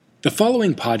The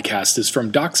following podcast is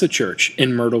from Doxa Church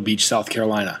in Myrtle Beach, South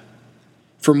Carolina.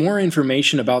 For more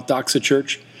information about Doxa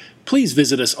Church, please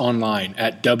visit us online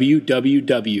at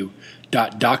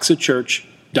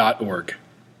www.doxachurch.org.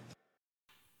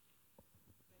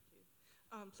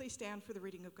 Please stand for the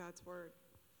reading of God's Word.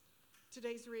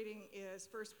 Today's reading is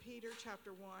 1 Peter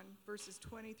chapter 1, verses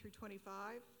 20 through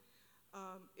 25.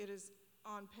 It is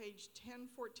on page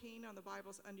 1014 on the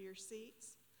Bibles under your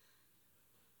seats,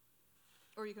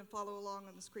 or you can follow along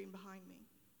on the screen behind me.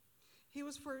 He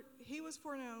was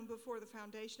foreknown before the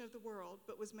foundation of the world,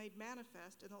 but was made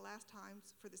manifest in the last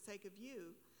times for the sake of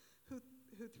you, who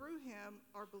through him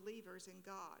are believers in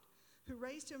God, who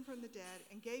raised him from the dead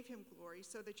and gave him glory,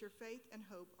 so that your faith and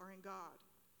hope are in God.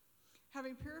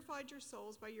 Having purified your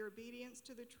souls by your obedience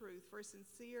to the truth for a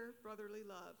sincere brotherly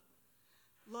love,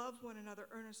 love one another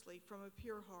earnestly from a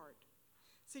pure heart,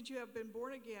 since you have been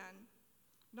born again,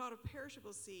 not of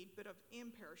perishable seed, but of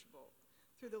imperishable,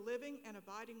 through the living and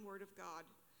abiding word of God.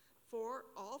 For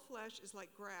all flesh is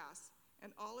like grass,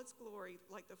 and all its glory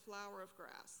like the flower of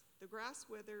grass. The grass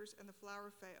withers and the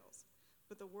flower fails,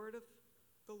 but the word of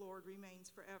the Lord remains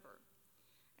forever.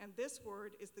 And this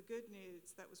word is the good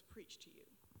news that was preached to you.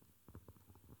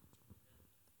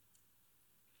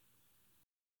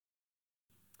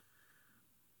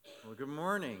 Well, good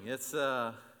morning.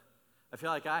 I feel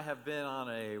like I have been on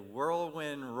a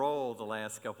whirlwind roll the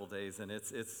last couple days, and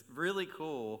it's really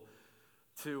cool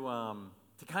to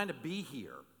kind of be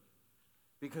here,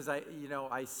 because I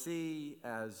see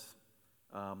as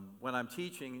when I'm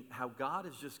teaching how God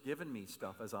has just given me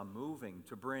stuff as I'm moving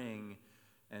to bring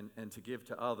and to give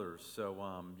to others. So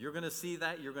you're going to see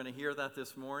that, you're going to hear that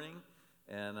this morning,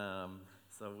 and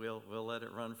so we'll let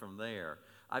it run from there.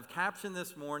 I've captioned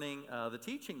this morning, the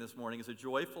teaching this morning is a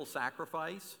joyful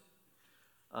sacrifice.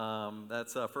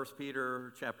 That's 1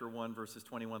 Peter chapter 1, verses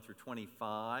 21 through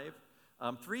 25.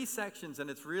 3 sections, and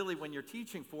it's really, when you're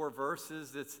teaching 4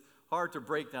 verses, it's hard to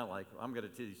break down, like, I'm going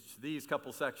to teach these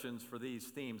couple sections for these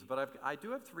themes, but I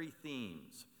do have 3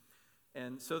 themes.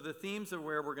 And so the themes are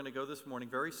where we're going to go this morning.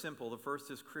 Very simple. The first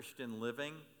is Christian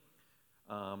living.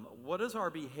 What does our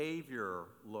behavior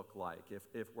look like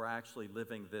if we're actually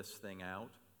living this thing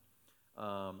out?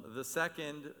 The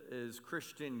second is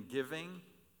Christian giving,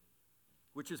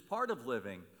 which is part of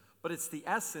living, but it's the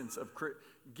essence of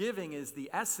giving is the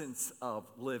essence of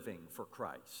living for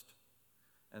Christ.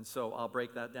 And so I'll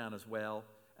break that down as well.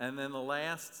 And then the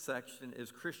last section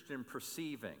is Christian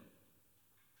perceiving.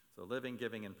 So living,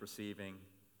 giving, and perceiving,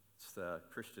 it's the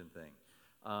Christian thing.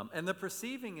 And the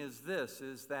perceiving is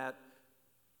that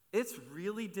it's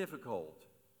really difficult,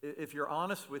 if you're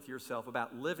honest with yourself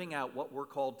about living out what we're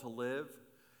called to live,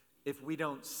 if we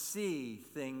don't see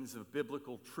things of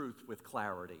biblical truth with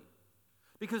clarity.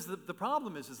 Because the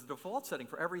problem is the default setting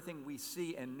for everything we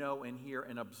see and know and hear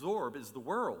and absorb is the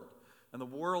world. And the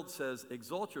world says,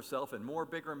 exalt yourself and more,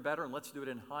 bigger, and better, and let's do it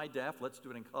in high def, let's do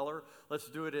it in color, let's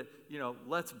do it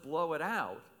let's blow it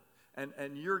out.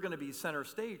 And you're going to be center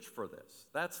stage for this.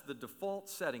 That's the default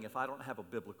setting if I don't have a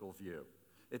biblical view.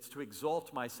 It's to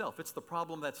exalt myself. It's the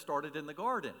problem that started in the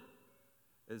garden,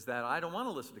 is that I don't want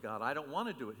to listen to God. I don't want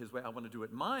to do it his way. I want to do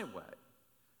it my way.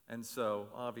 And so,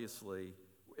 obviously,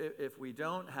 if we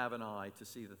don't have an eye to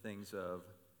see the things of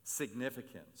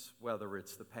significance, whether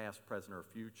it's the past, present, or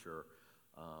future,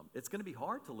 it's going to be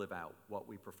hard to live out what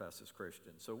we profess as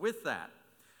Christians. So with that,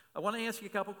 I want to ask you a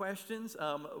couple questions.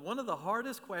 One of the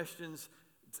hardest questions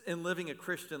in living a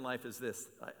Christian life is this,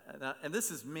 and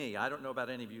this is me. I don't know about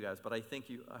any of you guys, but I think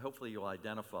hopefully you'll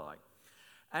identify.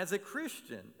 As a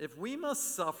Christian, if we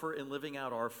must suffer in living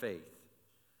out our faith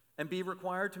and be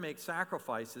required to make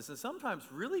sacrifices, and sometimes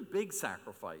really big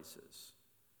sacrifices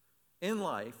in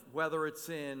life, whether it's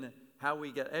in how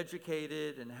we get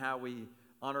educated and how we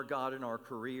honor God in our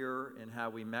career and how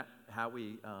we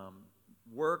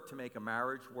work to make a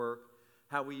marriage work,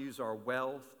 how we use our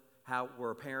wealth, how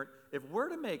we're a parent. If we're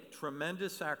to make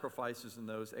tremendous sacrifices in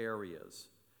those areas,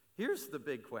 here's the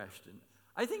big question.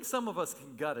 I think some of us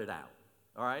can gut it out,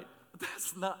 all right? But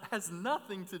has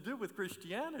nothing to do with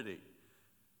Christianity.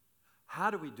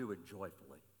 How do we do it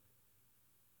joyfully?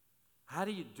 How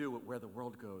do you do it where the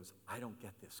world goes, I don't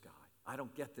get this guy, I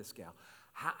don't get this gal?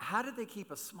 How did they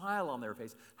keep a smile on their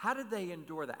face? How did they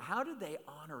endure that? How did they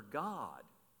honor God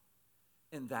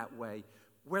in that way,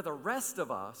 where the rest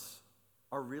of us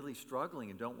are really struggling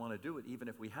and don't want to do it, even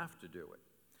if we have to do it?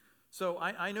 So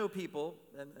I know people,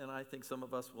 and I think some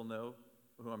of us will know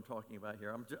who I'm talking about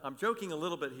here. I'm joking a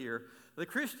little bit here. The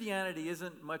Christianity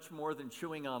isn't much more than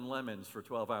chewing on lemons for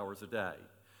 12 hours a day.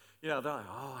 They're like,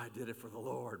 oh, I did it for the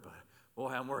Lord, but boy,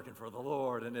 I'm working for the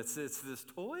Lord, and it's this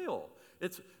toil.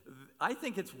 I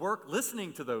think it's work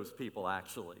listening to those people,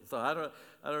 actually. So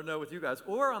I don't know with you guys.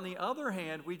 Or on the other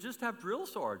hand, we just have drill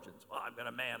sergeants. Well, I'm going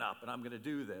to man up, and I'm going to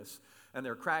do this. And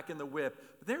they're cracking the whip.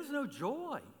 But there's no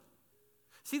joy.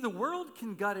 See, the world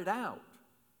can gut it out.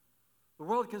 The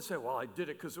world can say, well, I did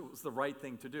it because it was the right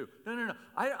thing to do. No.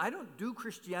 I don't do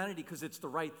Christianity because it's the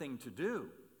right thing to do.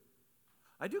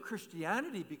 I do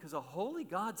Christianity because a holy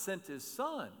God sent his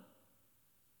son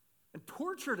and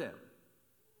tortured him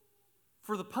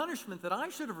for the punishment that I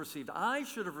should have received. I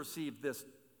should have received this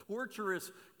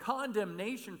torturous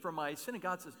condemnation for my sin. And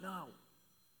God says, no.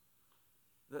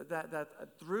 That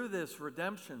through this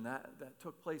redemption that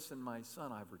took place in my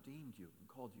son, I've redeemed you and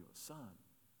called you a son.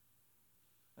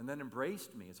 And then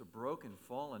embraced me as a broken,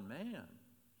 fallen man.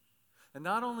 And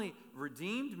not only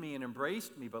redeemed me and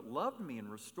embraced me, but loved me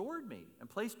and restored me and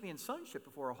placed me in sonship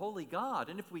before a holy God.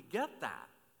 And if we get that,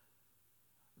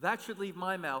 that should leave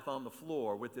my mouth on the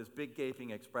floor with this big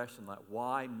gaping expression like,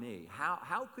 why me?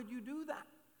 How could you do that?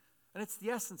 And it's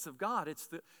the essence of God. It's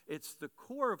the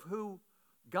core of who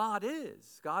God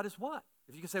is. God is what?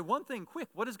 If you can say one thing quick,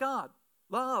 what is God?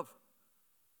 Love.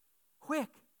 Quick.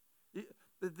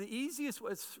 The easiest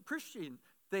was Christian.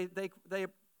 They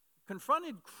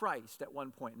confronted Christ at one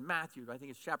point in Matthew, I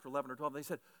think it's chapter 11 or 12. They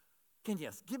said, can you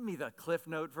give me the Cliff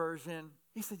Note version?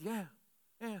 He said, yeah.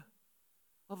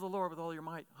 Love the Lord with all your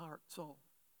might, heart, soul.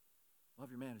 Love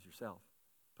your man as yourself.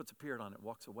 Puts a period on it,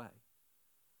 walks away.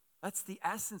 That's the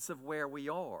essence of where we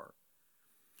are.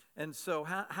 And so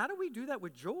how do we do that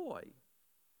with joy?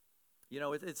 You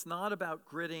know, it's not about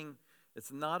gritting.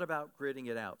 It's not about gritting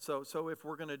it out. So if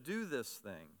we're going to do this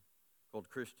thing called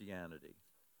Christianity,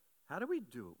 how do we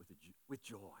do it with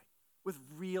joy, with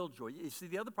real joy? You see,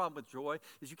 the other problem with joy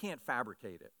is you can't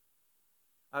fabricate it.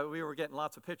 We were getting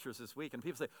lots of pictures this week, and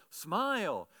people say,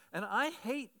 smile. And I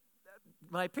hate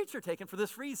my picture taken for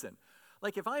this reason.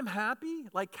 Like, if I'm happy,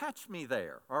 like, catch me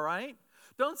there, all right?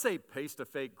 Don't say paste a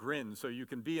fake grin so you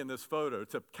can be in this photo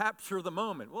to capture the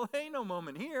moment. Well, ain't no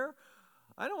moment here.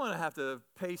 I don't want to have to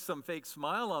paste some fake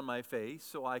smile on my face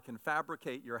so I can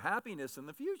fabricate your happiness in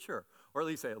the future. Or at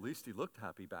least say, at least he looked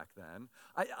happy back then.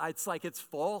 It's like it's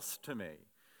false to me.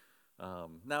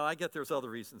 Now, I get there's other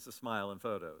reasons to smile in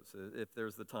photos. If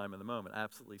there's the time and the moment,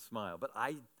 absolutely smile. But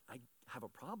I have a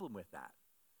problem with that.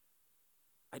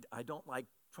 I don't like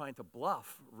trying to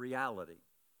bluff reality.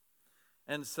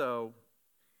 And so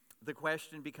the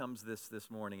question becomes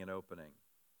this morning in opening.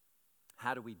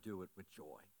 How do we do it with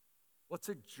joy? What's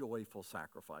a joyful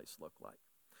sacrifice look like?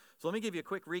 So let me give you a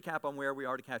quick recap on where we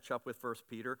are to catch up with 1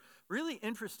 Peter. Really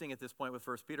interesting at this point with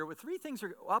 1 Peter. With three things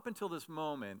are up until this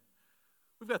moment,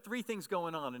 we've got three things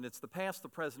going on, and it's the past, the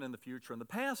present, and the future. And the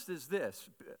past is this.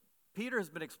 Peter has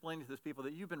been explaining to his people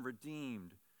that you've been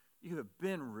redeemed. You have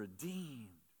been redeemed.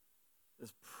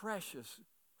 This precious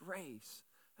grace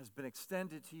has been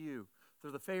extended to you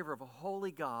through the favor of a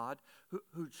holy God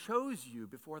who chose you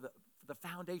before the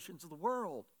foundations of the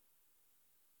world.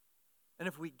 And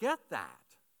if we get that,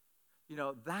 you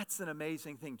know, that's an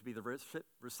amazing thing to be the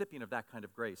recipient of that kind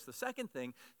of grace. The second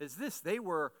thing is this. They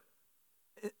were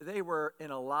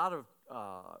in a lot of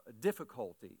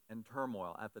difficulty and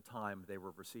turmoil at the time they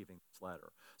were receiving this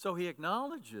letter. So he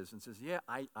acknowledges and says, yeah,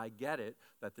 I get it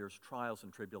that there's trials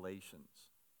and tribulations,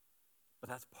 but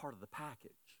that's part of the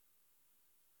package.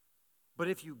 But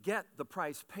if you get the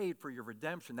price paid for your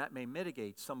redemption, that may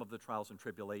mitigate some of the trials and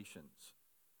tribulations.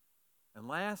 And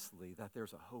lastly, that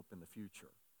there's a hope in the future.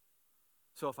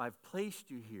 So if I've placed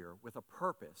you here with a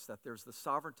purpose, that there's the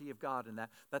sovereignty of God and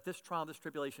that this trial and this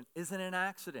tribulation isn't an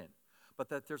accident, but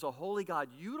that there's a holy God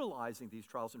utilizing these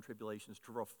trials and tribulations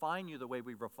to refine you the way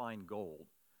we refine gold.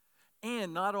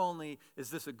 And not only is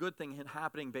this a good thing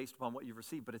happening based upon what you've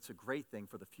received, but it's a great thing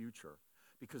for the future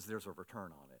because there's a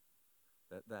return on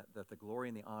it, that the glory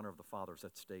and the honor of the Father is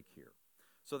at stake here.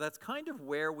 So that's kind of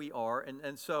where we are.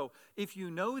 And so if you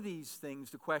know these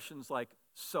things, the question's like,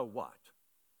 so what?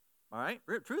 All right?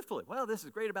 Truthfully, well, this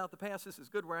is great about the past. This is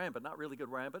good where I am, but not really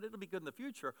good where I am. But it'll be good in the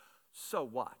future. So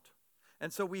what?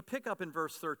 And so we pick up in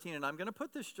verse 13. And I'm going to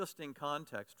put this just in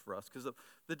context for us. Because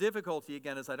the difficulty,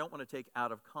 again, is I don't want to take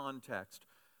out of context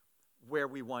where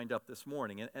we wind up this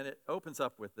morning. And it opens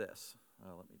up with this.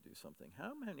 Let me do something.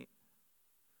 How many?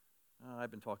 I've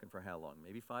been talking for how long?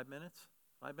 Maybe 5 minutes?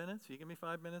 5 minutes? You give me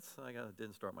 5 minutes? I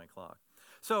didn't start my clock.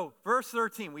 So verse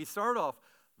 13, we start off,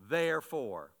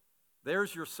 therefore.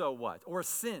 There's your so what, or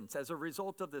since, as a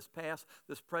result of this past,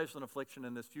 this present affliction,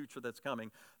 and this future that's coming.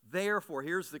 Therefore,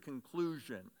 here's the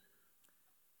conclusion.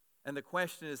 And the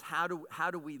question is, how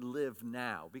do we live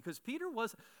now? Because Peter,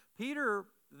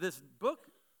 this book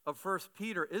of 1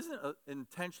 Peter isn't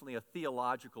intentionally a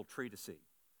theological treatise.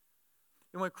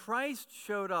 And when Christ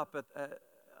showed up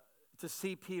to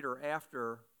see Peter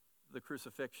after the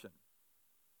crucifixion,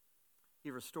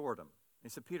 he restored him. He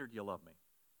said, Peter, do you love me?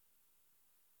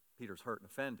 Peter's hurt and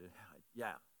offended.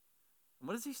 Yeah. And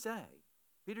what does he say?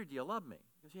 Peter, do you love me?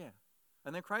 He goes, yeah.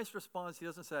 And then Christ responds, he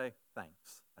doesn't say,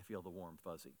 thanks, I feel the warm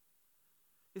fuzzy.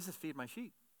 He says, feed my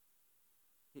sheep.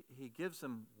 He gives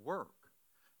them work,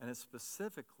 and it's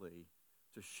specifically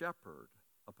to shepherd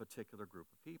a particular group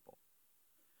of people.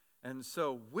 And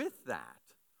so with that,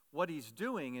 what he's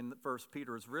doing in 1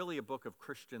 Peter is really a book of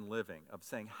Christian living, of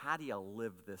saying, how do you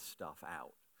live this stuff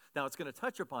out? Now, it's going to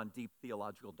touch upon deep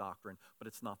theological doctrine, but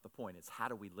it's not the point. It's how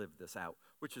do we live this out,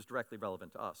 which is directly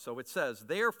relevant to us. So it says,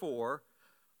 therefore,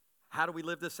 how do we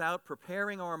live this out?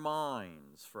 Preparing our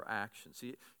minds for action.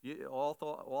 See,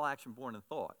 all action born in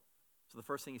thought. So the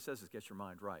first thing he says is get your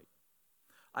mind right.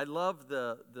 I love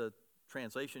the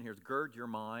translation here is gird your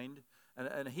mind.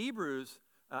 And Hebrews,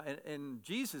 in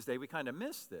Jesus' day, we kind of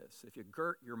miss this. If you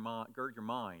gird your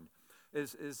mind,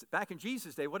 is back in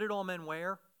Jesus' day, what did all men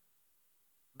wear?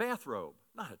 Bathrobe.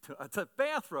 It's a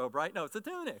bathrobe, right? No, it's a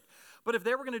tunic. But if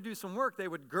they were going to do some work, they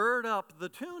would gird up the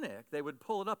tunic. They would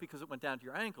pull it up because it went down to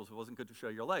your ankles. It wasn't good to show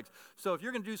your legs. So if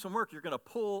you're going to do some work, you're going to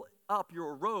pull up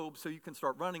your robe so you can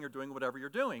start running or doing whatever you're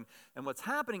doing. And what's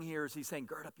happening here is he's saying,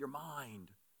 gird up your mind.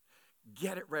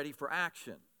 Get it ready for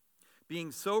action.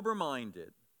 Being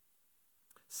sober-minded,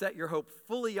 set your hope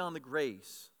fully on the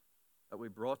grace that we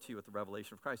brought to you at the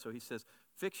revelation of Christ. So he says,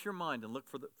 fix your mind and look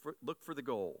for the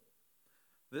goal.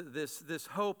 This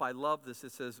hope, I love this.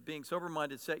 It says, being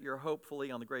sober-minded, set your hope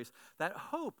fully on the grace. That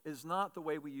hope is not the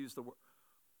way we use the word.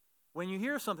 When you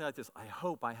hear something like this, I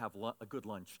hope I have a good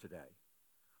lunch today.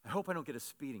 I hope I don't get a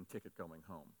speeding ticket going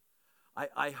home.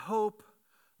 I hope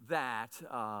that,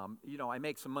 I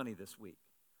make some money this week.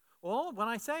 Well, when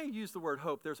I say use the word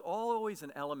hope, there's always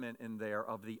an element in there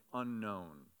of the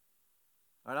unknown.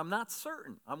 Right? I'm not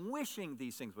certain. I'm wishing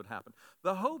these things would happen.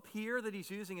 The hope here that he's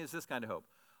using is this kind of hope.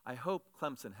 I hope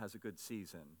Clemson has a good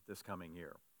season this coming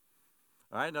year.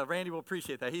 All right, now Randy will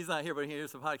appreciate that. He's not here, but he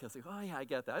hears the podcast. Like, oh, yeah, I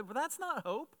get that. But that's not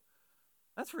hope.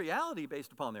 That's reality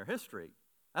based upon their history.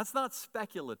 That's not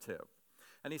speculative.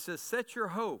 And he says, set your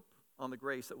hope on the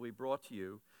grace that we brought to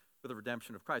you for the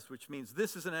redemption of Christ, which means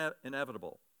this is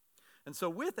inevitable. And so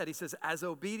with that, he says, as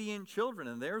obedient children,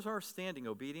 and there's our standing,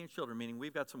 obedient children, meaning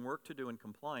we've got some work to do in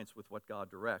compliance with what God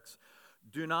directs.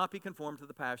 Do not be conformed to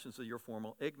the passions of your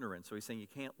former ignorance. So he's saying you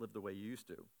can't live the way you used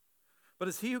to. But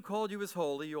as he who called you is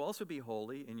holy, you also be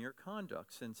holy in your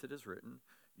conduct, since it is written,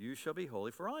 you shall be holy,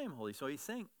 for I am holy. So he's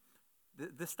saying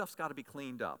this stuff's got to be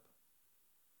cleaned up.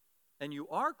 And you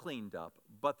are cleaned up,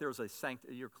 but there's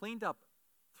you're cleaned up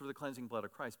through the cleansing blood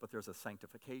of Christ, but there's a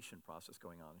sanctification process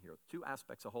going on here. Two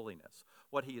aspects of holiness,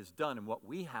 what he has done and what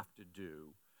we have to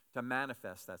do to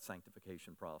manifest that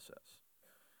sanctification process.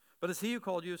 But as he who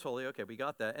called you is holy, okay, we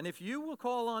got that. And if you will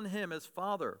call on him as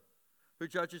Father, who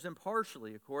judges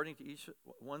impartially according to each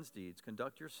one's deeds,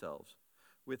 conduct yourselves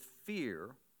with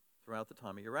fear throughout the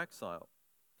time of your exile.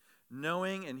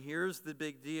 Knowing, and here's the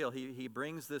big deal, he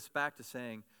brings this back to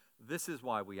saying, this is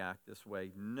why we act this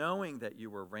way, knowing that you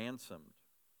were ransomed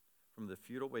from the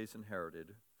futile ways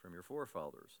inherited from your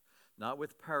forefathers, not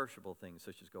with perishable things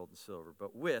such as gold and silver,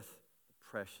 but with the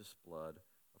precious blood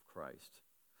of Christ,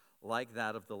 like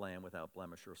that of the Lamb without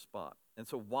blemish or spot. And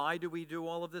so why do we do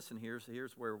all of this? And here's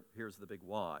the big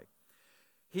why.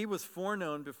 He was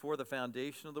foreknown before the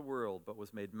foundation of the world, but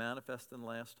was made manifest in the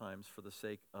last times for the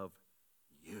sake of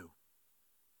you.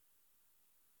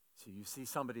 So you see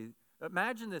somebody,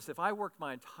 imagine this, if I worked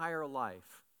my entire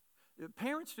life,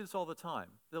 parents do this all the time.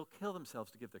 They'll kill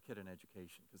themselves to give their kid an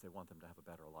education because they want them to have a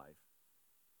better life.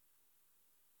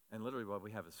 And literally what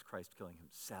we have is Christ killing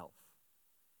himself.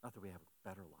 Not that we have a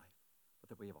better life, but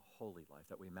that we have a holy life,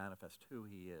 that we manifest who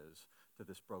he is to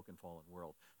this broken, fallen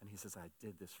world. And he says, I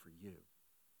did this for you.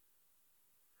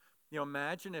 You know,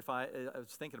 imagine if I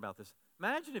was thinking about this.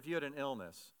 Imagine if you had an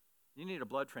illness, you need a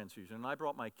blood transfusion, and I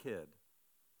brought my kid,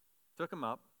 took him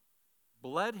up,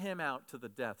 bled him out to the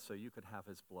death so you could have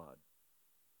his blood.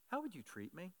 How would you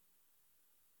treat me?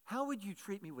 How would you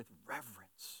treat me with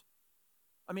reverence?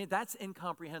 I mean, that's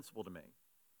incomprehensible to me.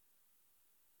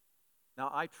 Now,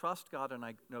 I trust God and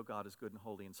I know God is good and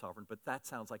holy and sovereign, but that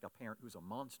sounds like a parent who's a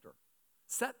monster.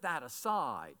 Set that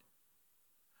aside.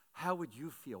 How would you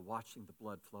feel watching the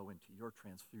blood flow into your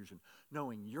transfusion,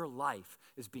 knowing your life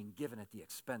is being given at the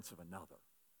expense of another?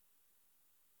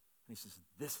 And he says,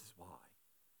 this is why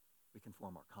we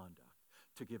conform our conduct,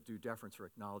 to give due deference or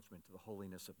acknowledgement to the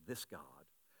holiness of this God,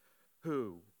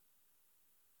 who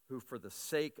for the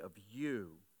sake of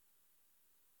you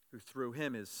who through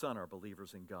him, his Son, are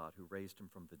believers in God, who raised him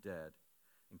from the dead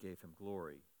and gave him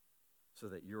glory, so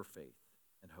that your faith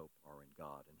and hope are in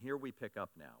God. And here we pick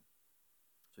up now.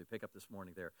 So we pick up this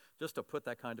morning there, just to put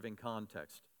that kind of in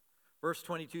context. Verse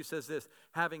 22 says this,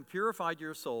 having purified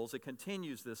your souls, it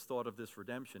continues this thought of this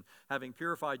redemption, having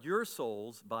purified your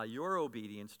souls by your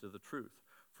obedience to the truth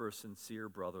for a sincere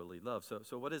brotherly love.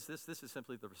 So what is this? This is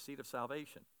simply the receipt of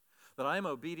salvation, that I am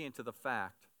obedient to the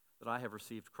fact that I have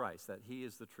received Christ, that he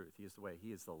is the truth, he is the way,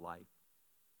 he is the life.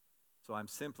 So I'm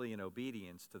simply in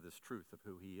obedience to this truth of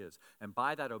who he is. And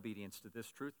by that obedience to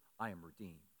this truth, I am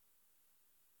redeemed.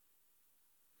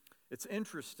 It's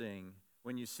interesting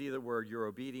when you see the word, your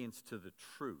obedience to the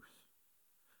truth.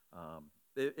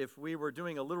 If we were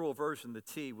doing a literal version, the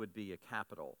T would be a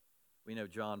capital. We know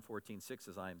John 14:6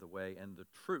 says, I am the way and the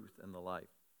truth and the life.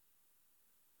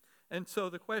 And so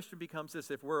the question becomes this,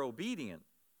 if we're obedient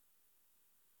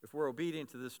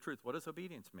to this truth, what does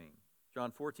obedience mean?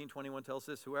 John 14:21 tells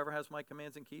us, whoever has my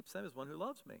commands and keeps them is one who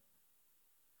loves me.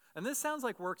 And this sounds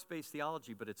like works-based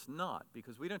theology, but it's not,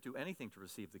 because we don't do anything to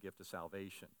receive the gift of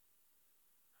salvation.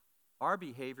 Our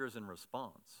behavior is in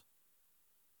response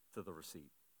to the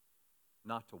receipt,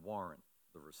 not to warrant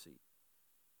the receipt.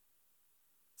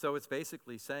 So it's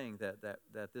basically saying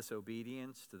that this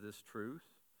obedience to this truth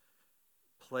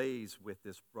plays with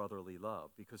this brotherly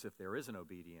love, because if there is an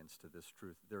obedience to this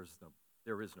truth, there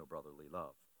is no brotherly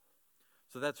love.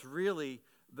 So that's really,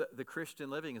 the Christian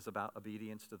living is about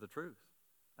obedience to the truth.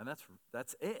 And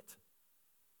that's it.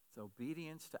 It's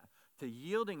obedience to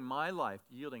yielding my life,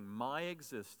 yielding my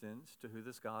existence to who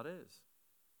this God is.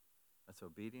 That's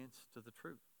obedience to the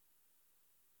truth.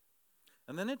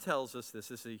 And then it tells us this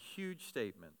is a huge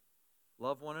statement.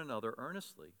 Love one another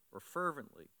earnestly or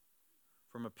fervently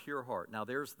from a pure heart. Now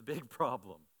there's the big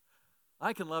problem.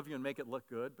 I can love you and make it look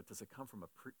good, but does it come from a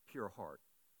pure heart?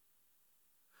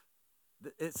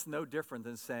 It's no different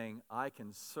than saying, I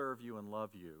can serve you and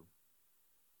love you,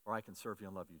 or I can serve you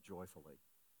and love you joyfully.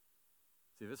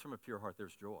 See, if it's from a pure heart,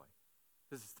 there's joy.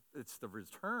 It's the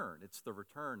return. It's the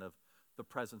return of the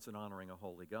presence and honoring a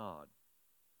holy God.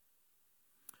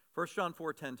 1 John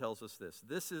 4:10 tells us this.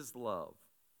 This is love.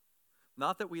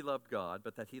 Not that we loved God,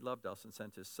 but that he loved us and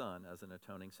sent his Son as an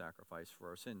atoning sacrifice for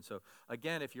our sins. So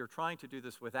again, if you're trying to do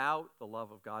this without the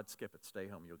love of God, skip it. Stay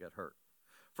home. You'll get hurt.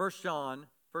 1 John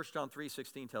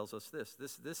 3:16 tells us this.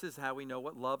 This is how we know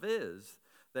what love is,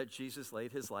 that Jesus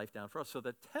laid his life down for us. So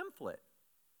the template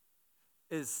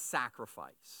is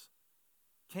sacrifice.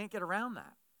 Can't get around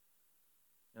that.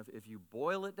 If you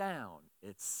boil it down,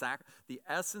 it's the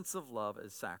essence of love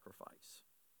is sacrifice.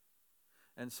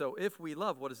 And so if we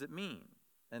love, what does it mean?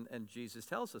 And Jesus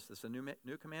tells us this, a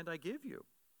new command I give you.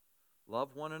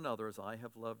 Love one another as I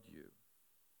have loved you.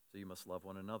 So you must love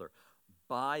one another.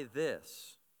 By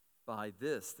this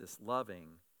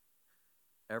loving,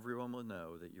 everyone will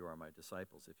know that you are my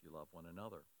disciples if you love one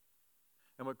another.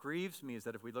 And what grieves me is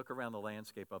that if we look around the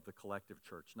landscape of the collective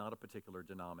church, not a particular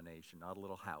denomination, not a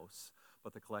little house,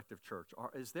 but the collective church,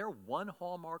 is there one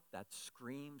hallmark that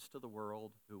screams to the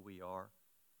world who we are?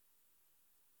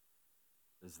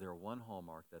 Is there one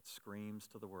hallmark that screams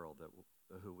to the world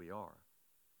who we are?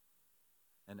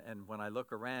 And when I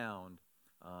look around,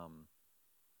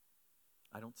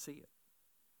 I don't see it.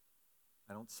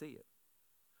 I don't see it.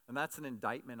 And that's an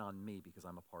indictment on me because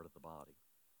I'm a part of the body.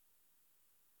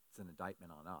 It's an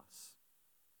indictment on us.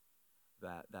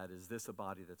 That is this a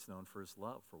body that's known for his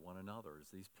love for one another? Is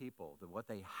these people, what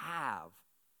they have,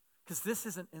 because this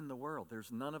isn't in the world.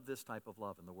 There's none of this type of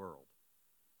love in the world.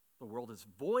 The world is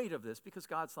void of this because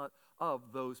God's not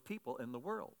of those people in the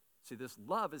world. See, this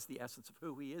love is the essence of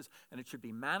who he is, and it should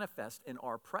be manifest in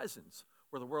our presence,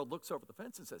 where the world looks over the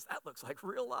fence and says, that looks like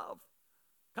real love.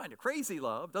 Kind of crazy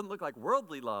love. Doesn't look like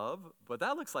worldly love, but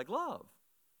that looks like love.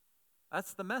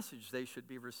 That's the message they should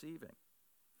be receiving.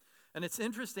 And it's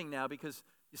interesting now because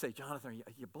you say, Jonathan,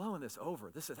 you're blowing this over.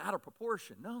 This is out of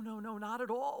proportion. No, not at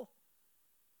all.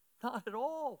 Not at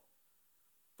all.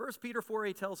 1 Peter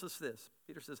 4:8 tells us this.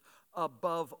 Peter says,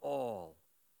 above all,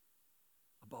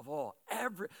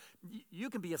 you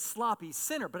can be a sloppy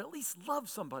sinner, but at least love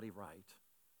somebody right.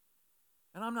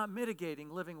 And I'm not mitigating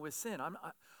living with sin.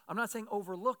 I'm not saying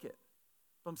overlook it.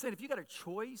 But I'm saying if you got a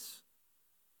choice,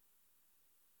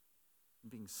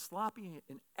 being sloppy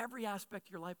in every aspect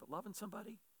of your life, but loving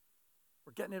somebody,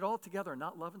 or getting it all together and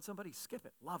not loving somebody, skip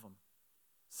it. Love them.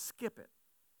 Skip it.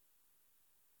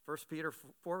 1 Peter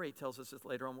 4:8 tells us this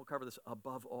later on. We'll cover this.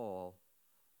 Above all,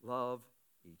 love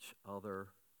each other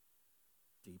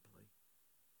deeply.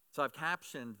 So I've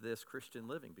captioned this Christian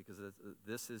living because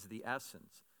this is the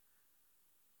essence.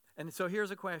 And so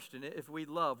here's a question. If we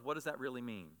love, what does that really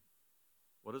mean?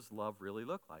 What does love really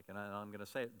look like? And I'm going to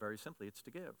say it very simply, it's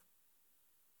to give.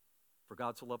 For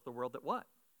God so loved the world that what?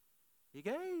 He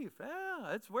gave.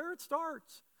 Yeah, it's where it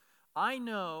starts. I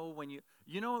know when you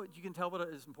know, you can tell what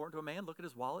is important to a man, look at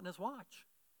his wallet and his watch.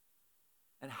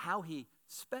 And how he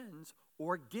spends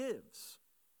or gives.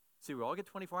 See, we all get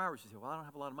 24 hours. You say, well, I don't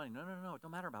have a lot of money. No, it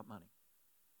don't matter about money.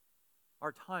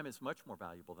 Our time is much more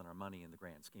valuable than our money in the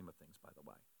grand scheme of things, by the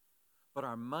way. But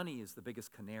our money is the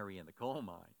biggest canary in the coal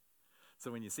mine.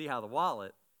 So when you see how the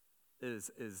wallet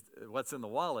is what's in the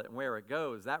wallet and where it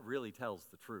goes, that really tells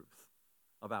the truth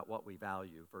about what we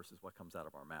value versus what comes out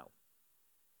of our mouth.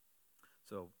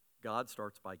 So God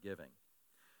starts by giving.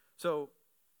 So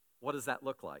what does that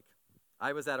look like?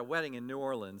 I was at a wedding in New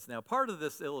Orleans. Now, part of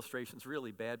this illustration is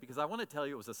really bad because I want to tell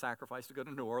you it was a sacrifice to go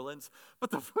to New Orleans, but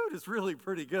the food is really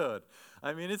pretty good.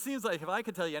 I mean, it seems like if I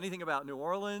could tell you anything about New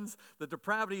Orleans, the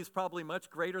depravity is probably much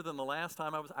greater than the last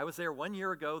time I was there 1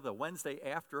 year ago, the Wednesday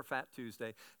after Fat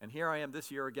Tuesday, and here I am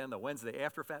this year again, the Wednesday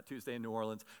after Fat Tuesday in New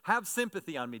Orleans. Have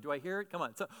sympathy on me. Do I hear it? Come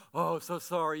on. So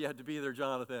sorry you had to be there,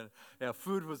 Jonathan. Yeah,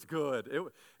 food was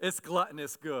good. It's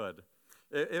gluttonous good.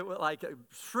 It was like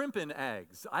shrimp and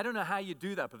eggs. I don't know how you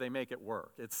do that, but they make it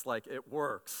work. It's like it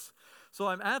works. So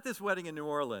I'm at this wedding in New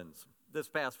Orleans this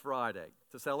past Friday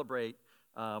to celebrate.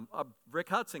 Rick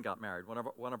Hudson got married,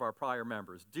 one of our prior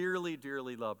members, dearly,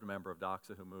 dearly loved member of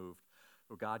Doxa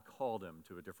who God called him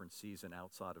to a different season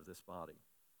outside of this body.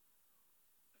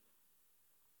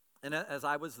 And as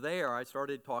I was there, I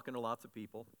started talking to lots of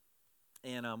people.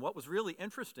 And what was really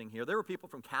interesting here, there were people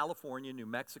from California, New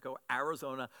Mexico,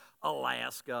 Arizona,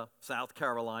 Alaska, South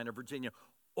Carolina, Virginia,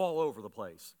 all over the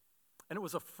place. And it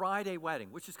was a Friday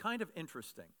wedding, which is kind of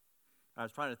interesting. I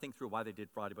was trying to think through why they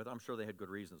did Friday, but I'm sure they had good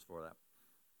reasons for that.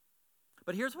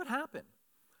 But here's what happened.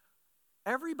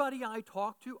 Everybody I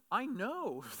talked to, I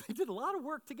know they did a lot of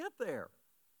work to get there.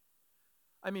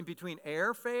 I mean, between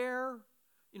airfare,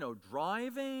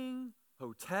 driving,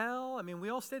 hotel. I mean, we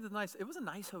all stayed at it was a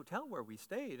nice hotel where we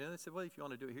stayed. And they said, well, if you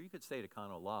want to do it here, you could stay at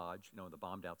Econo Lodge, in the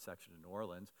bombed out section of New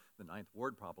Orleans, the 9th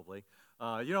Ward probably.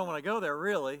 You don't want to go there,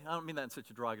 really. I don't mean that in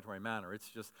such a derogatory manner. It's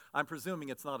just, I'm presuming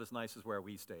it's not as nice as where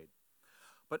we stayed.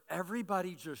 But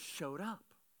everybody just showed up,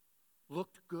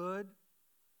 looked good.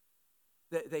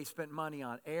 They spent money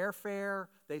on airfare.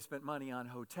 They spent money on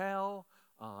hotel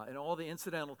and all the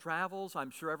incidental travels. I'm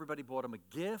sure everybody bought them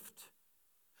a gift.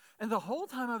 And the whole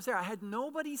time I was there, I had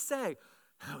nobody say,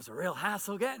 it was a real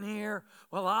hassle getting here.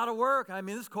 Well, a lot of work. I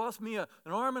mean, this cost me an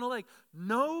arm and a leg.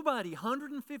 Nobody,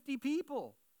 150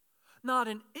 people. Not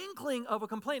an inkling of a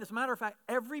complaint. As a matter of fact,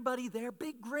 everybody there,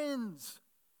 big grins.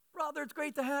 Brother, it's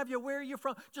great to have you. Where are you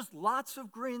from? Just lots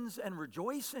of grins and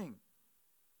rejoicing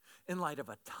in light of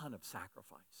a ton of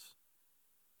sacrifice.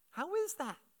 How is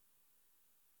that?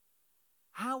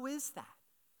 How is that?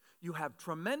 You have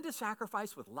tremendous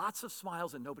sacrifice with lots of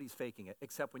smiles and nobody's faking it,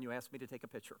 except when you ask me to take a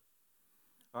picture.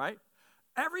 All right?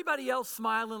 Everybody else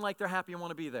smiling like they're happy and want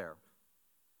to be there.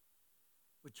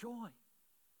 With joy.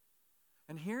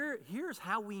 And here's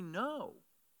how we know.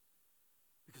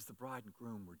 Because the bride and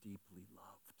groom were deeply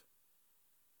loved.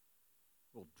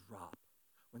 Will drop.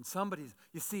 When somebody's,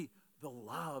 you see, the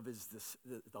love is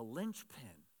the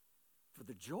linchpin for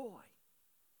the joy.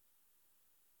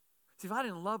 See, if I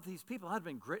didn't love these people, I'd have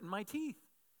been gritting my teeth.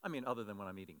 I mean, other than when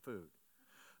I'm eating food.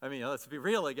 I mean, let's be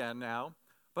real again now.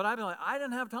 But I'd be like, I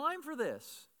didn't have time for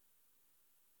this.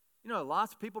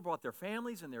 Lots of people brought their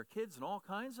families and their kids and all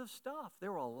kinds of stuff.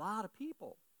 There were a lot of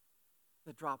people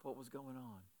that dropped what was going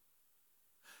on.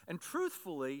 And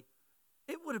truthfully,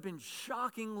 it would have been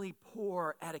shockingly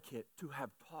poor etiquette to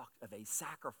have talked of a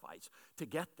sacrifice to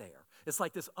get there. It's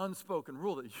like this unspoken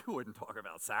rule that you wouldn't talk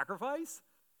about sacrifice.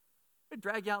 They'd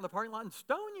drag you out in the parking lot and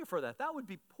stone you for that. That would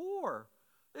be poor.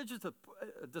 It's just a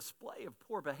display of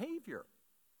poor behavior.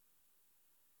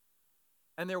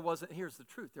 And here's the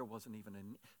truth, there wasn't even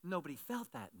nobody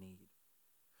felt that need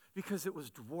because it was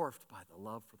dwarfed by the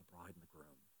love for the bride and the groom.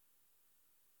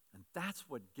 And that's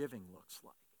what giving looks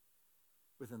like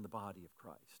within the body of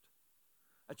Christ.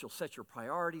 That you'll set your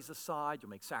priorities aside, you'll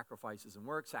make sacrifices in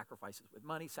work, sacrifices with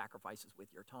money, sacrifices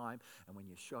with your time, and when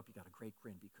you show up, you got a great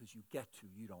grin because you get to,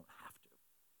 you don't have to.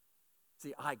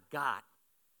 See, I got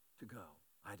to go.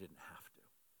 I didn't have to.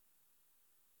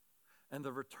 And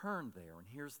the return there, and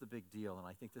here's the big deal, and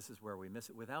I think this is where we miss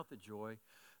it, without the joy,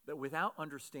 that without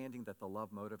understanding that the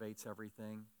love motivates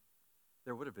everything,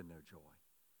 there would have been no joy.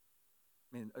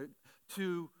 I mean,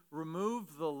 to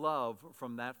remove the love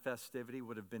from that festivity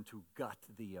would have been to gut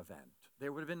the event.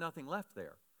 There would have been nothing left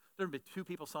there. There would have been two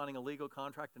people signing a legal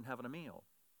contract and having a meal.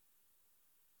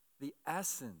 The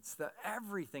essence,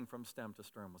 everything from stem to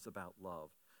stern was about love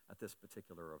at this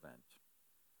particular event.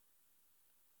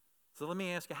 So let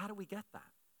me ask you, how do we get that?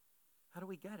 How do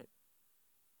we get it?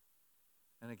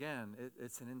 And again,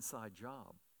 it's an inside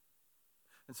job.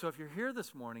 And so if you're here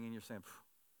this morning and you're saying,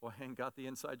 well, I ain't got the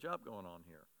inside job going on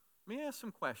here, let me ask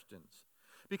some questions.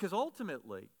 Because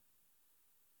ultimately,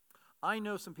 I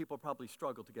know some people probably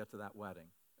struggled to get to that wedding.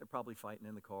 They're probably fighting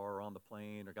in the car or on the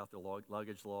plane or got their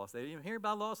luggage lost. They didn't even hear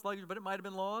about lost luggage, but it might have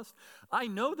been lost. I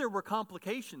know there were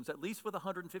complications, at least with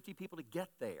 150 people to get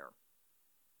there.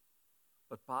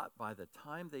 But by the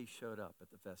time they showed up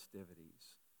at the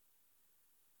festivities,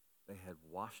 they had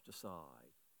washed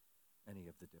aside any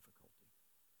of the difficulty.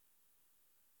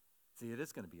 See, it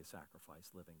is going to be a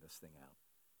sacrifice living this thing out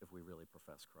if we really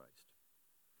profess Christ.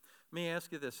 Let me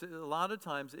ask you this. A lot of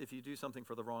times, if you do something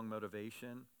for the wrong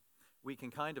motivation, we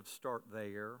can kind of start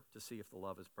there to see if the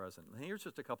love is present. And here's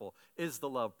just a couple. Is the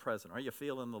love present? Are you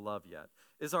feeling the love yet?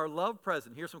 Is our love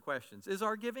present? Here's some questions. Is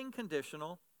our giving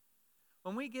conditional?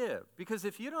 When we give, because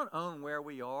if you don't own where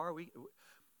we are,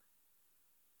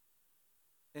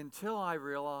 until I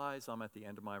realize I'm at the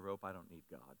end of my rope, I don't need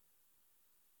God.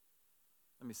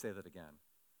 Let me say that again.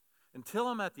 Until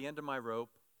I'm at the end of my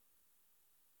rope,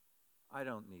 I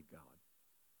don't need God.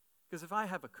 Because if I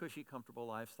have a cushy, comfortable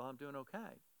lifestyle, I'm doing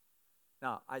okay.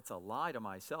 Now, it's a lie to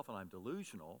myself and I'm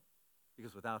delusional,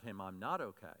 because without him, I'm not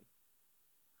okay.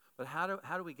 But how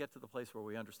do we get to the place where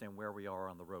we understand where we are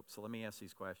on the rope? So let me ask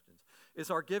these questions. Is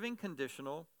our giving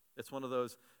conditional? It's one of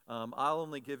those, I'll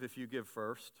only give if you give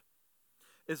first.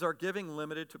 Is our giving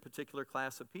limited to a particular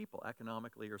class of people,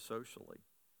 economically or socially?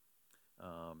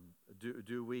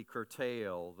 Do we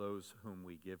curtail those whom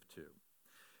we give to?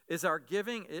 Is our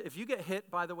giving, if you get hit,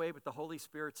 by the way, with the Holy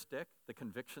Spirit stick, the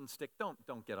conviction stick,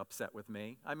 don't get upset with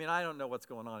me. I mean, I don't know what's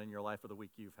going on in your life or the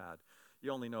week you've had. You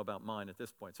only know about mine at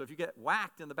this point. So if you get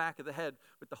whacked in the back of the head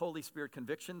with the Holy Spirit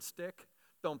conviction stick,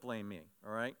 don't blame me,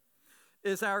 all right?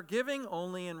 Is our giving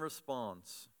only in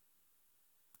response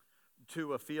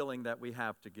to a feeling that we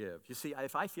have to give? You see,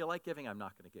 if I feel like giving, I'm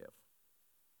not going to give.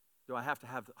 Do I have to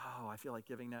have, I feel like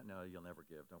giving that? No, you'll never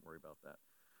give. Don't worry about that.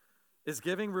 Is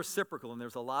giving reciprocal? And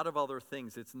there's a lot of other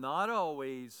things. It's not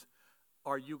always,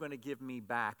 are you going to give me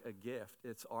back a gift?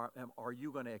 It's, are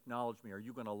you going to acknowledge me? Are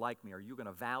you going to like me? Are you going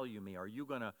to value me? Are you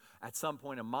going to, at some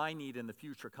point in my need in the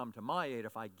future, come to my aid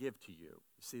if I give to you?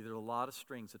 You see, there are a lot of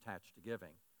strings attached to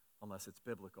giving, unless it's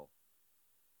biblical.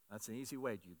 That's an easy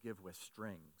way. Do you give with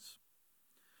strings?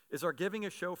 Is our giving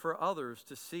a show for others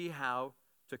to see how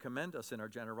to commend us in our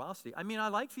generosity? I mean, I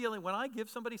like feeling when I give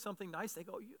somebody something nice, they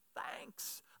go,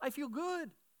 thanks, I feel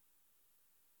good.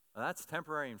 Well, that's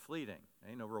temporary and fleeting.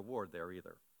 Ain't no reward there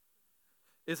either.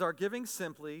 Is our giving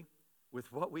simply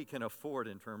with what we can afford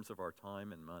in terms of our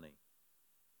time and money?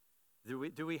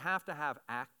 Do we have to have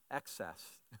excess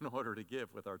in order to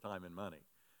give with our time and money?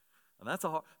 And that's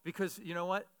because you know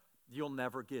what? You'll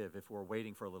never give if we're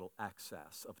waiting for a little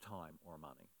excess of time or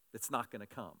money. It's not going to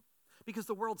come. Because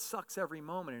the world sucks every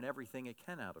moment and everything it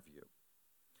can out of you.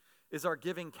 Is our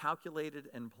giving calculated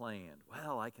and planned?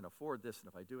 Well, I can afford this, and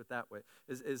if I do it that way,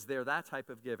 is there that type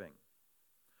of giving?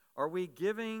 Are we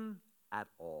giving at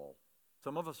all?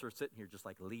 Some of us are sitting here just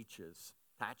like leeches,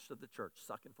 attached to the church,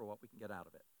 sucking for what we can get out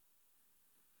of it.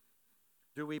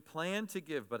 Do we plan to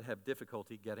give but have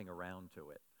difficulty getting around to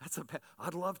it?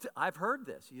 I'd love to. I've heard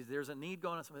this. There's a need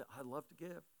going on. I'd love to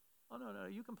give. Oh, no,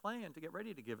 you can plan to get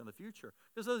ready to give in the future.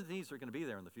 Because those needs are going to be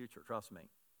there in the future, trust me.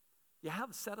 You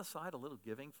have set aside a little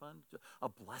giving fund, a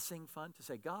blessing fund to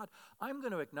say, God, I'm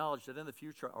going to acknowledge that in the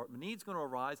future our need's going to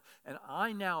arise, and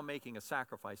I'm now making a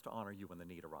sacrifice to honor you when the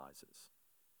need arises.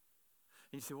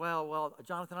 And you say, well,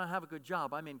 Jonathan, I have a good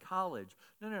job. I'm in college.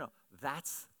 No.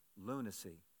 That's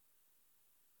lunacy.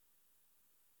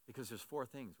 Because there's four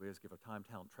things we always give: a time,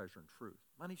 talent, treasure, and truth.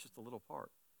 Money's just a little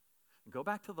part. And go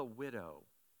back to the widow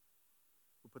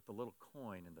who put the little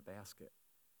coin in the basket.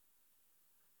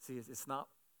 See, it's not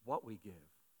what we give.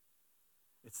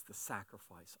 It's the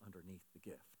sacrifice underneath the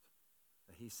gift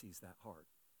that he sees that heart.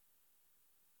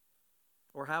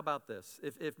 Or how about this?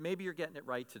 If maybe you're getting it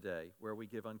right today, where we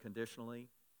give unconditionally,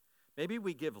 maybe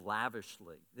we give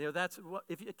lavishly. That's what,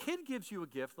 if a kid gives you a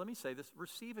gift, let me say this,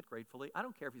 receive it gratefully. I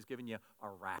don't care if he's giving you a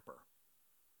wrapper.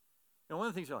 One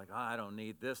of the things you're like, I don't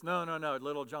need this. No,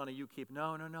 little Johnny, you keep.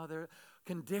 No,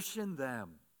 condition them.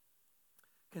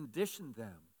 Condition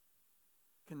them.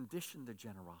 Condition the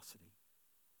generosity.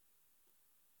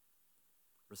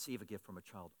 Receive a gift from a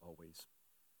child always.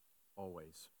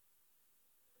 Always.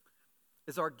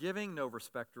 Is our giving no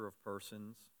respecter of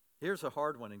persons? Here's a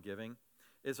hard one in giving.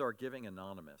 Is our giving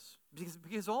anonymous?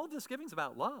 Because all of this giving is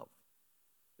about love.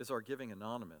 Is our giving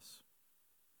anonymous?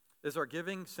 Is our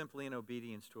giving simply in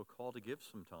obedience to a call to give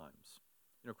sometimes?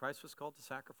 Christ was called to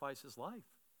sacrifice his life.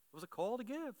 It was a call to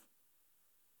give.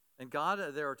 And God,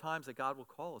 there are times that God will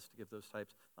call us to give those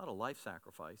types, not a life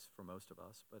sacrifice for most of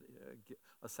us, but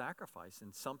a sacrifice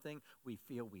in something we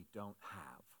feel we don't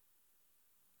have.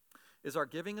 Is our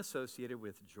giving associated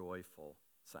with joyful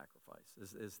sacrifice?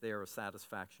 Is there a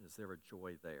satisfaction? Is there a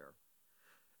joy there?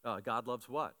 God loves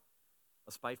what?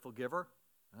 A spiteful giver?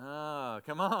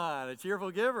 Come on, a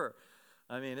cheerful giver.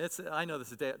 I mean, I know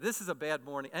this is a bad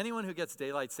morning. Anyone who gets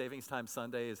daylight savings time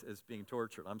Sunday is being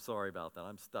tortured. I'm sorry about that.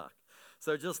 I'm stuck.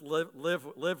 So just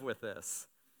live with this.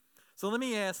 So let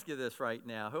me ask you this right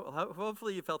now.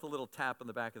 Hopefully you felt a little tap on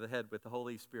the back of the head with the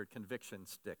Holy Spirit conviction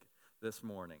stick this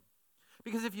morning.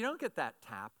 Because if you don't get that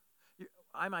tap,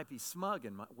 I might be smug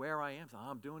in where I am. So,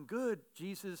 I'm doing good,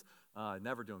 Jesus.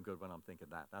 Never doing good when I'm thinking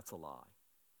that. That's a lie.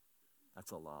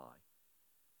 That's a lie.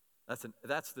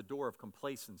 That's the door of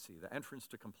complacency. The entrance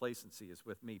to complacency is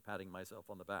with me patting myself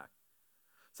on the back.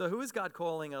 So who is God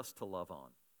calling us to love on?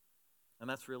 And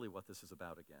that's really what this is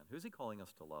about again. Who's he calling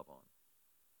us to love on?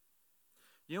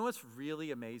 You know what's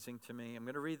really amazing to me? I'm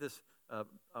going to read this.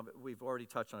 We've already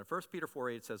touched on it. 1 Peter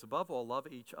 4:8 it says, above all, love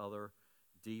each other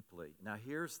deeply. Now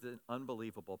here's the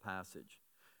unbelievable passage.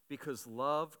 Because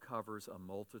love covers a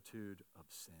multitude of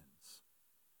sins.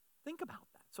 Think about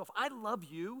that. So if I love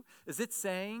you, is it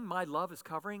saying my love is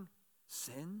covering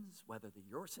sins, whether they're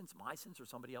your sins, my sins, or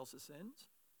somebody else's sins?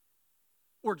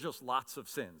 Or just lots of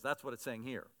sins? That's what it's saying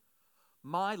here.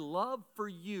 My love for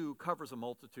you covers a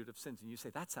multitude of sins. And you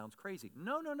say, that sounds crazy.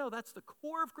 No. That's the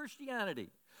core of Christianity,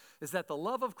 is that the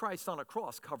love of Christ on a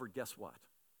cross covered, guess what?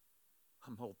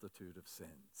 A multitude of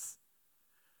sins.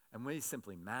 And we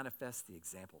simply manifest the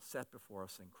example set before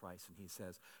us in Christ. And he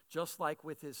says, just like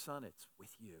with his son, it's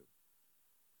with you.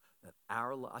 That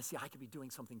our love, I could be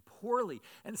doing something poorly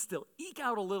and still eke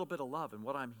out a little bit of love. And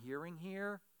what I'm hearing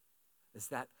here is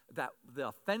that the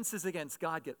offenses against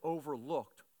God get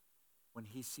overlooked when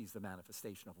he sees the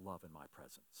manifestation of love in my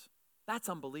presence. That's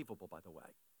unbelievable, by the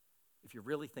way, if you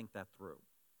really think that through.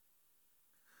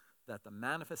 That the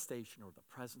manifestation or the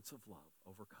presence of love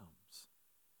overcomes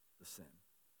the sin.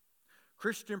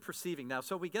 Christian perceiving. Now,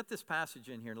 so we get this passage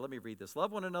in here, and let me read this.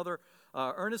 Love one another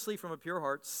earnestly from a pure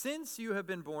heart, since you have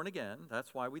been born again.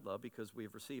 That's why we love, because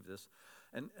we've received this.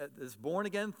 And this born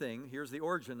again thing, here's the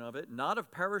origin of it, not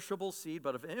of perishable seed,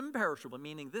 but of imperishable,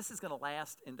 meaning this is going to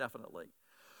last indefinitely,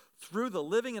 through the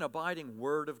living and abiding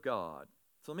Word of God.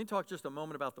 So let me talk just a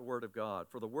moment about the Word of God.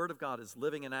 For the Word of God is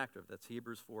living and active. That's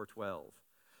Hebrews 4:12.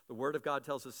 The Word of God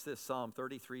tells us this, Psalm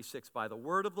 33:6, by the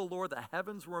word of the Lord the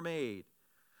heavens were made,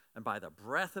 and by the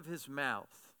breath of his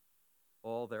mouth,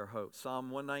 all their hosts.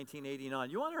 Psalm 119:89.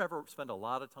 You want to ever spend a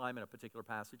lot of time in a particular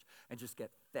passage and just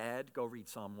get fed? Go read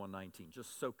Psalm 119.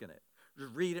 Just soak in it.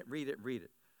 Just read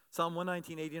it. Psalm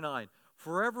 119:89.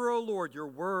 Forever, O Lord, your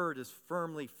word is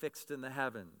firmly fixed in the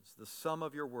heavens. The sum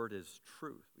of your word is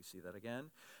truth. We see that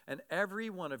again. And every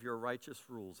one of your righteous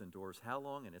rules endures how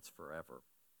long? And it's forever.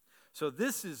 So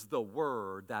this is the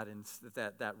word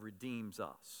that redeems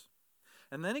us.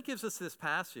 And then it gives us this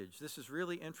passage. This is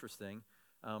really interesting.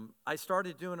 I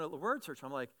started doing a word search.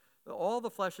 I'm like, all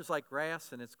the flesh is like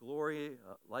grass, and its glory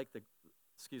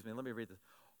let me read this.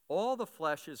 All the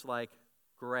flesh is like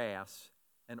grass,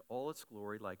 and all its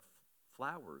glory like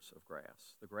flowers of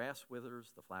grass. The grass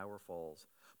withers, the flower falls,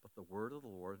 but the word of the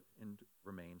Lord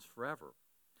remains forever.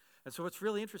 And so it's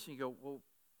really interesting. You go, well,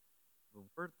 the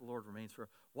word of the Lord remains forever.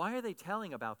 Why are they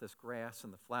telling about this grass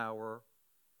and the flower?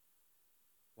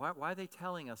 Why are they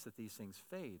telling us that these things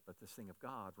fade, but this thing of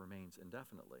God remains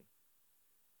indefinitely?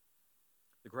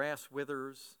 The grass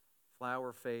withers,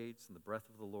 flower fades, and the breath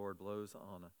of the Lord blows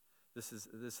on it. This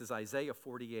is Isaiah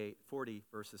 40,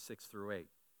 verses 6 through 8.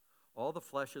 All the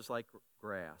flesh is like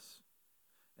grass,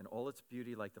 and all its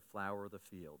beauty like the flower of the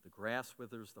field. The grass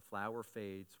withers, the flower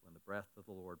fades when the breath of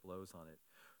the Lord blows on it.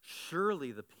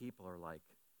 Surely the people are like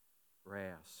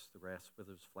grass. The grass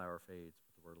withers, flower fades,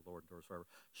 but the word of the Lord endures forever.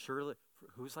 Surely,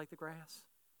 who's like the grass?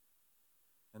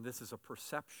 And this is a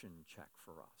perception check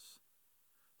for us.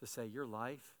 To say your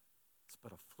life is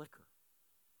but a flicker.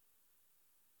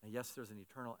 And yes, there's an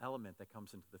eternal element that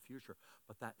comes into the future,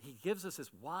 but that he gives us this.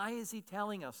 Why is he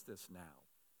telling us this now?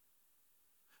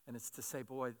 And it's to say,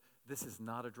 boy, this is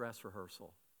not a dress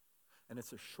rehearsal. And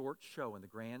it's a short show in the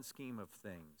grand scheme of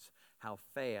things, how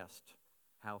fast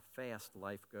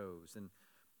life goes. And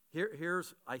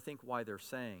here's, I think, why they're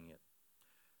saying it.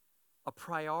 A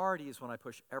priority is when I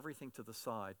push everything to the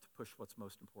side to push what's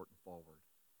most important forward.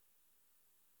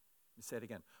 Let me say it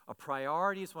again. A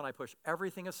priority is when I push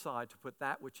everything aside to put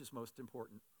that which is most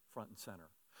important front and center.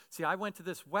 See, I went to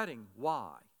this wedding.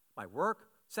 Why? My work,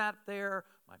 sat there.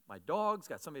 My dog's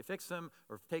got somebody to fix them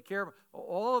or take care of them.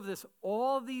 All of this,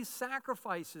 all these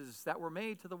sacrifices that were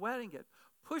made to the wedding get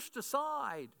pushed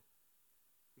aside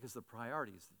because the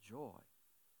priority is the joy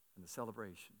and the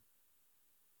celebration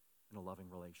in a loving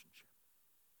relationship.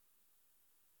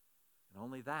 And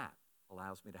only that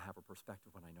allows me to have a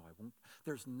perspective when I know I won't.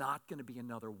 There's not going to be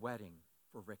another wedding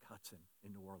for Rick Hudson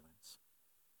in New Orleans.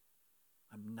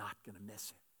 I'm not going to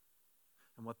miss it.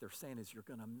 And what they're saying is you're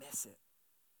going to miss it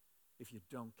if you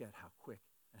don't get how quick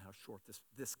and how short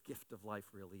this gift of life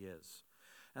really is.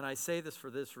 And I say this for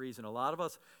this reason. A lot of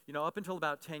us, up until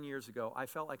about 10 years ago, I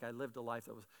felt like I lived a life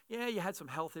that was, you had some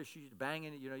health issues,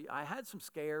 banging, I had some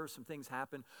scares, some things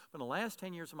happened. But in the last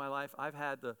 10 years of my life, I've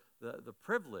had the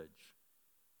privilege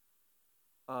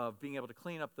of being able to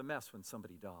clean up the mess when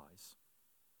somebody dies.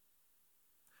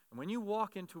 And when you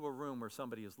walk into a room where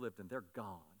somebody has lived and they're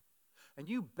gone, and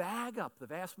you bag up the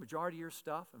vast majority of your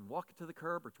stuff and walk it to the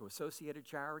curb or to Associated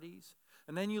Charities,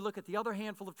 and then you look at the other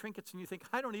handful of trinkets and you think,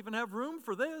 I don't even have room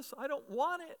for this. I don't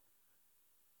want it.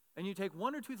 And you take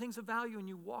one or two things of value and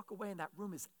you walk away and that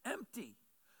room is empty.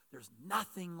 There's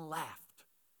nothing left.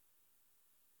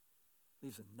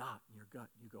 Leaves a knot in your gut.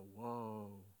 You go,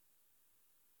 whoa.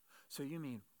 So you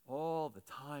mean all the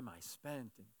time I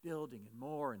spent in building and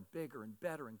more and bigger and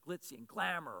better and glitzy and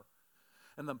glamour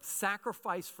and the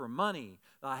sacrifice for money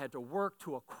that I had to work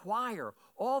to acquire,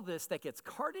 all this that gets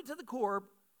carted to the curb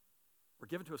or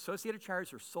given to Associated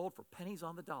Charities or sold for pennies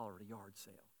on the dollar at a yard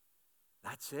sale.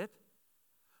 That's it?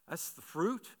 That's the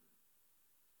fruit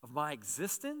of my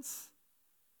existence?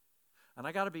 And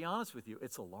I got to be honest with you,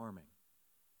 it's alarming.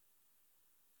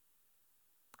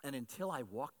 And until I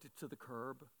walked it to the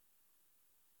curb,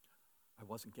 I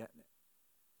wasn't getting it.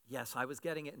 Yes, I was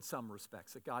getting it in some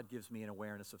respects, that God gives me an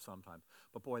awareness of sometimes.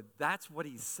 But boy, that's what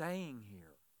he's saying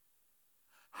here.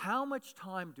 How much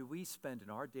time do we spend in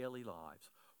our daily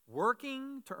lives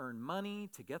working to earn money,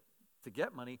 to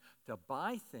get money, to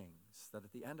buy things that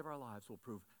at the end of our lives will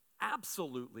prove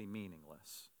absolutely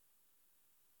meaningless?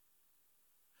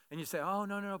 And you say, oh,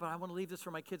 no, but I want to leave this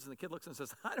for my kids. And the kid looks and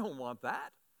says, I don't want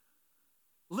that.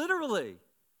 Literally.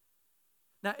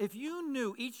 Now, if you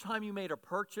knew each time you made a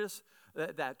purchase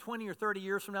that 20 or 30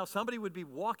 years from now, somebody would be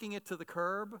walking it to the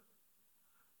curb,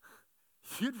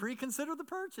 you'd reconsider the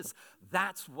purchase.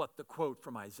 That's what the quote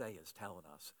from Isaiah is telling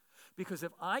us. Because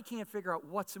if I can't figure out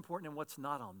what's important and what's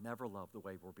not, I'll never love the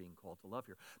way we're being called to love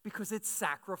here. Because it's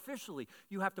sacrificially.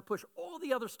 You have to push all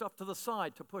the other stuff to the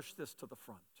side to push this to the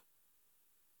front.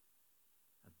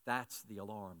 And that's the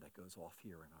alarm that goes off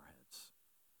here in our heads.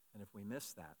 And if we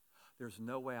miss that, there's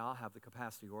no way I'll have the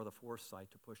capacity or the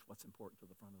foresight to push what's important to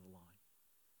the front of the line.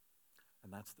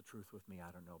 And that's the truth with me.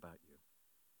 I don't know about you.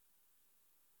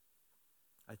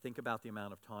 I think about the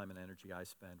amount of time and energy I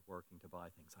spend working to buy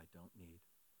things I don't need,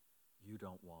 you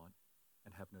don't want,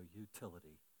 and have no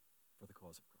utility for the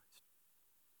cause of Christ.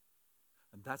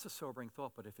 And that's a sobering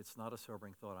thought, but if it's not a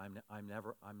sobering thought, I'm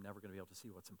never going to be able to see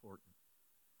what's important.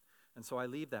 And so I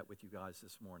leave that with you guys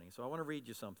this morning. So I want to read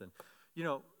you something.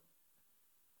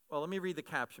 Well, let me read the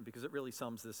caption because it really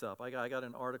sums this up. I got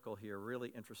an article here,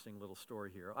 really interesting little story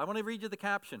here. I want to read you the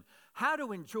caption, How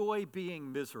to Enjoy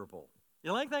Being Miserable.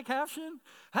 You like that caption?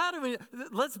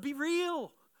 Let's be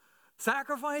real.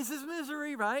 Sacrifice is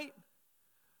misery, right?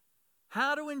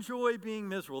 How to enjoy being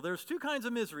miserable. There's two kinds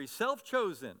of misery,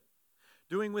 self-chosen,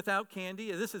 doing without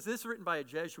candy. This is written by a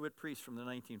Jesuit priest from the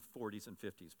 1940s and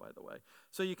 50s, by the way.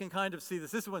 So you can kind of see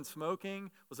this. This is when smoking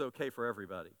was okay for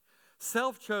everybody.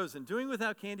 Self-chosen, doing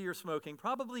without candy or smoking,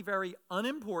 probably very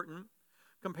unimportant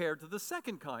compared to the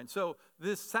second kind. So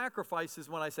this sacrifice is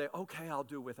when I say, okay, I'll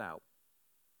do without.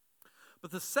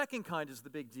 But the second kind is the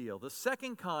big deal. The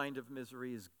second kind of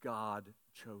misery is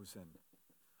God-chosen.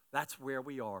 That's where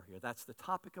we are here. That's the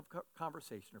topic of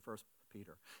conversation of 1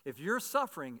 Peter. If you're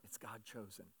suffering, it's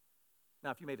God-chosen.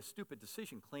 Now, if you made a stupid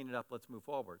decision, clean it up, let's move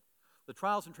forward. The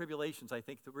trials and tribulations, I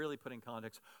think, to really put in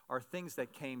context, are things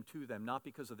that came to them, not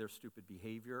because of their stupid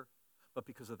behavior, but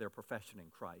because of their profession in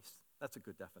Christ. That's a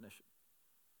good definition.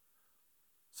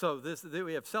 So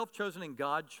we have self-chosen and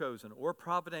God-chosen, or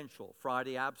providential.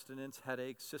 Friday, abstinence,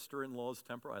 headaches, sister-in-law's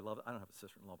temper. I love it. I don't have a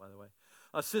sister-in-law, by the way.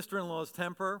 A sister-in-law's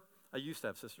temper. I used to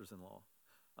have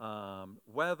sisters-in-law.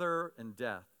 Weather and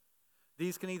death.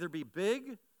 These can either be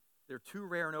big, they're too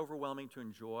rare and overwhelming to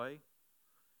enjoy,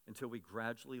 until we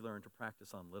gradually learn to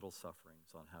practice on little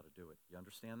sufferings on how to do it. You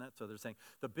understand that? So they're saying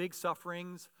the big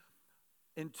sufferings,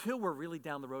 until we're really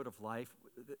down the road of life,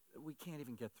 we can't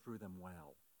even get through them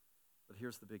well. But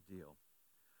here's the big deal.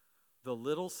 The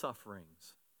little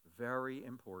sufferings, very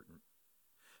important.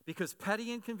 because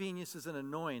petty inconveniences and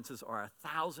annoyances are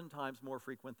 1,000 times more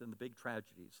frequent than the big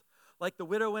tragedies. Like the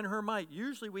widow and her mite,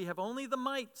 usually we have only the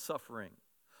mite suffering.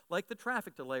 Like the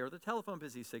traffic delay or the telephone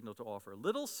busy signal to offer,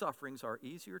 little sufferings are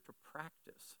easier to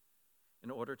practice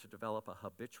in order to develop a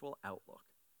habitual outlook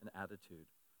and attitude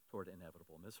toward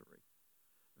inevitable misery.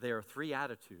 There are 3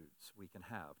 attitudes we can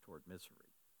have toward misery.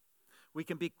 We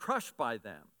can be crushed by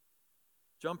them,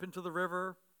 jump into the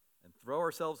river and throw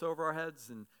ourselves over our heads,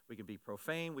 and we can be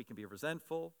profane, we can be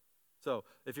resentful. So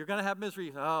if you're going to have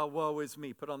misery, oh, woe is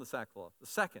me, put on the sackcloth. The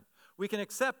second, we can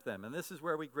accept them, and this is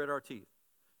where we grit our teeth.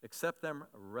 Accept them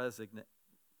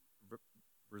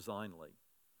resignedly.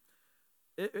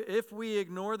 If we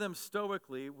ignore them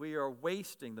stoically, we are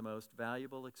wasting the most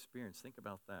valuable experience. Think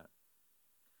about that.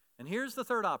 And here's the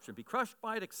third option. Be crushed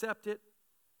by it, accept it,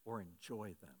 or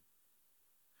enjoy them.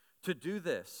 To do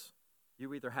this,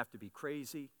 you either have to be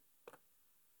crazy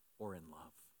or in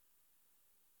love.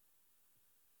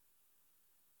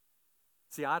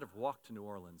 See, I'd have walked to New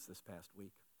Orleans this past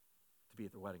week to be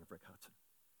at the wedding of Rick Hudson.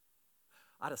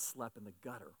 I'd have slept in the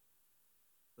gutter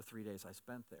the 3 days I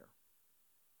spent there.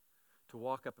 To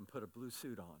walk up and put a blue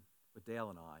suit on with Dale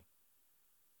and I,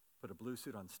 put a blue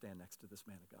suit on, stand next to this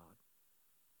man of God.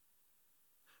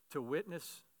 To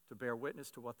witness, to bear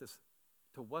witness to what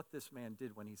this man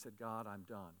did when he said, God, I'm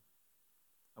done.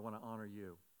 I want to honor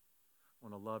you. I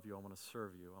want to love you. I want to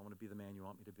serve you. I want to be the man you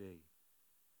want me to be.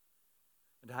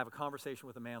 And to have a conversation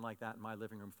with a man like that in my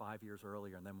living room 5 years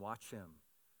earlier and then watch him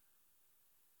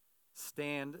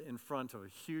stand in front of a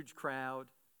huge crowd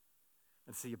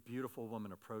and see a beautiful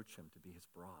woman approach him to be his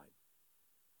bride.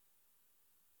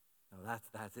 Now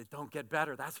that's it. Don't get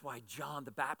better. That's why John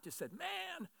the Baptist said,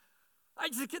 man, I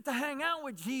just get to hang out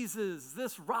with Jesus.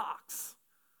 This rocks.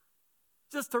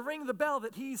 Just to ring the bell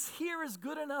that he's here is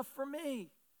good enough for me.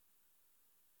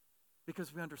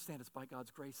 Because we understand it's by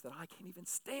God's grace that I can't even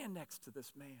stand next to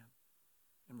this man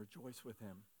and rejoice with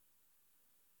him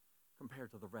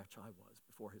compared to the wretch I was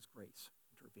before his grace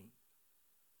intervened.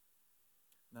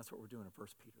 And that's what we're doing in 1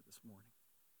 Peter this morning.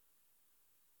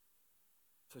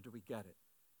 So do we get it?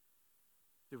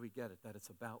 Do we get it that it's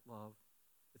about love?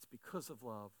 It's because of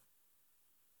love.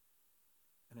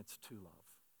 And it's to love.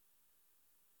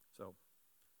 So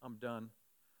I'm done.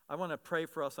 I want to pray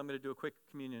for us. I'm going to do a quick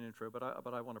communion intro, but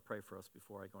I want to pray for us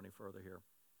before I go any further here.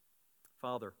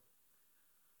 Father,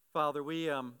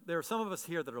 we there are some of us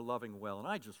here that are loving well, and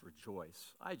I just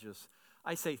rejoice. I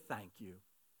say thank you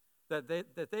that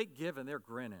they give and they're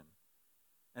grinning,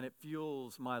 and it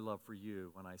fuels my love for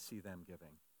you when I see them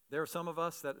giving. There are some of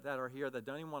us that are here that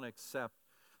don't even want to accept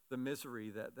the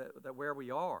misery that where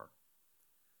we are.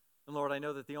 And Lord, I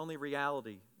know that the only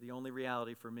reality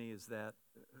for me is that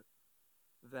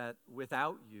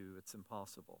without you, it's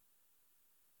impossible.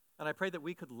 And I pray that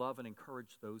we could love and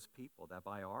encourage those people, that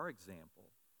by our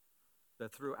example,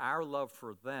 that through our love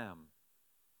for them,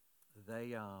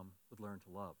 they would learn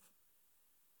to love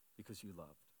because you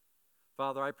loved.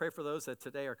 Father, I pray for those that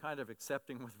today are kind of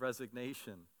accepting with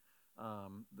resignation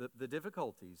the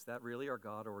difficulties that really are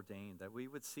God-ordained, that we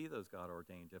would see those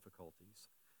God-ordained difficulties,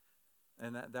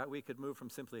 and that we could move from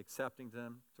simply accepting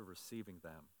them to receiving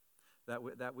them, that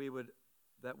we would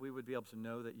be able to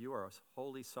know that you are a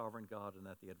holy, sovereign God, and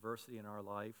that the adversity in our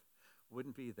life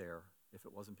wouldn't be there if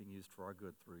it wasn't being used for our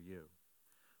good through you.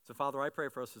 So, Father, I pray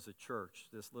for us as a church,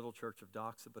 this little church of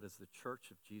Doxa, but as the church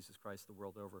of Jesus Christ the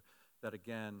world over, that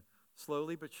again,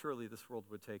 slowly but surely this world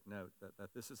would take note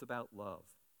that this is about love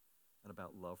and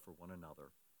about love for one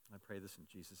another. I pray this in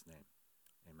Jesus' name.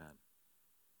 Amen.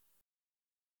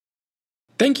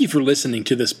 Thank you for listening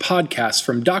to this podcast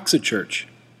from Doxa Church.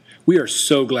 We are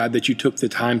so glad that you took the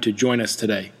time to join us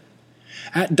today.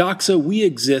 At Doxa, we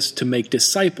exist to make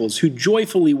disciples who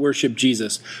joyfully worship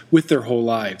Jesus with their whole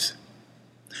lives.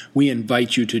 We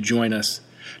invite you to join us.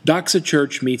 Doxa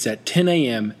Church meets at 10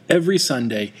 a.m. every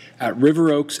Sunday at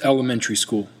River Oaks Elementary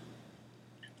School.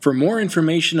 For more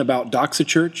information about Doxa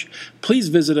Church, please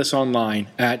visit us online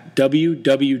at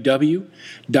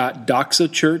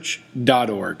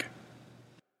www.doxachurch.org.